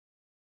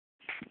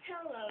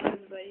Hello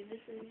everybody, this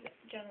is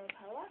General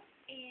Pella,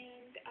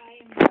 and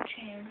I am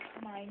watching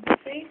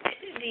Mindfreak,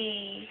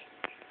 the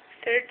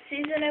third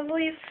season, I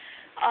believe.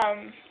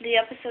 The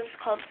episode is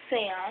called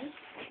Séance.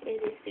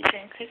 It is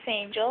featuring Criss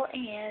Angel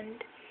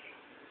and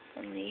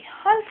one of the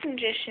hottest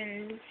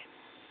magicians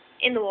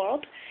in the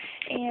world,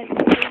 and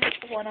it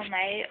is one of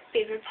my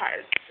favorite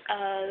parts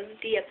of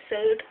the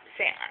episode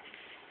Séance.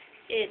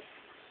 It's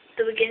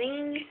the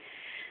beginning,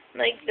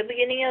 the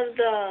beginning of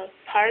the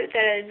part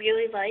that I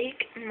really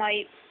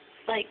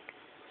might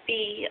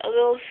be a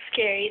little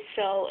scary,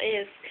 so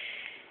if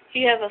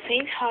you have a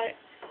faint heart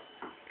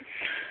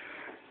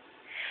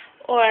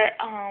or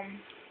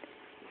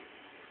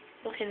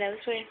okay, that was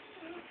weird.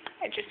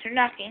 I just heard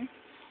knocking,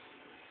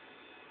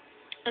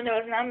 and that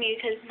was not me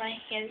because my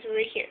hands were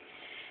right here.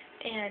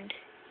 And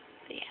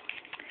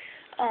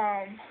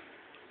yeah,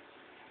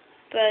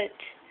 but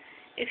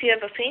if you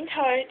have a faint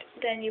heart,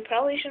 then you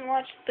probably shouldn't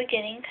watch the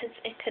beginning because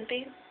it could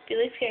be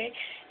really scary.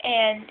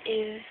 And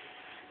if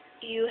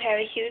you have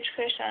a huge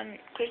crush on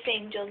Criss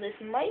Angel, this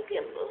might be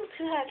a little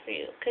too hot for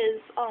you, because,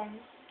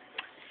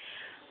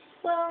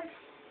 well,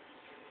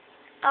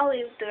 I'll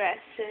leave the rest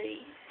to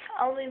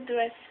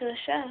the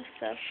show,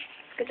 so let's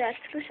get back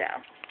to the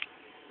show.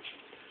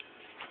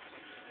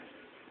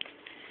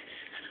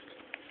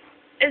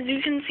 As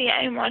you can see,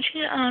 I'm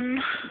watching it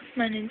on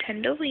my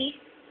Nintendo Wii.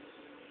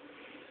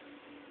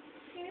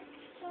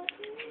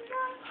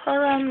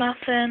 Hold on,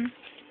 Muffin.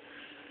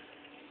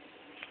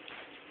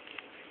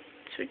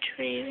 Switch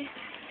baby.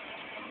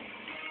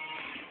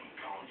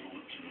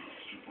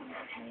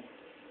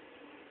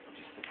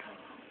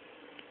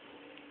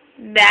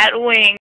 That wing.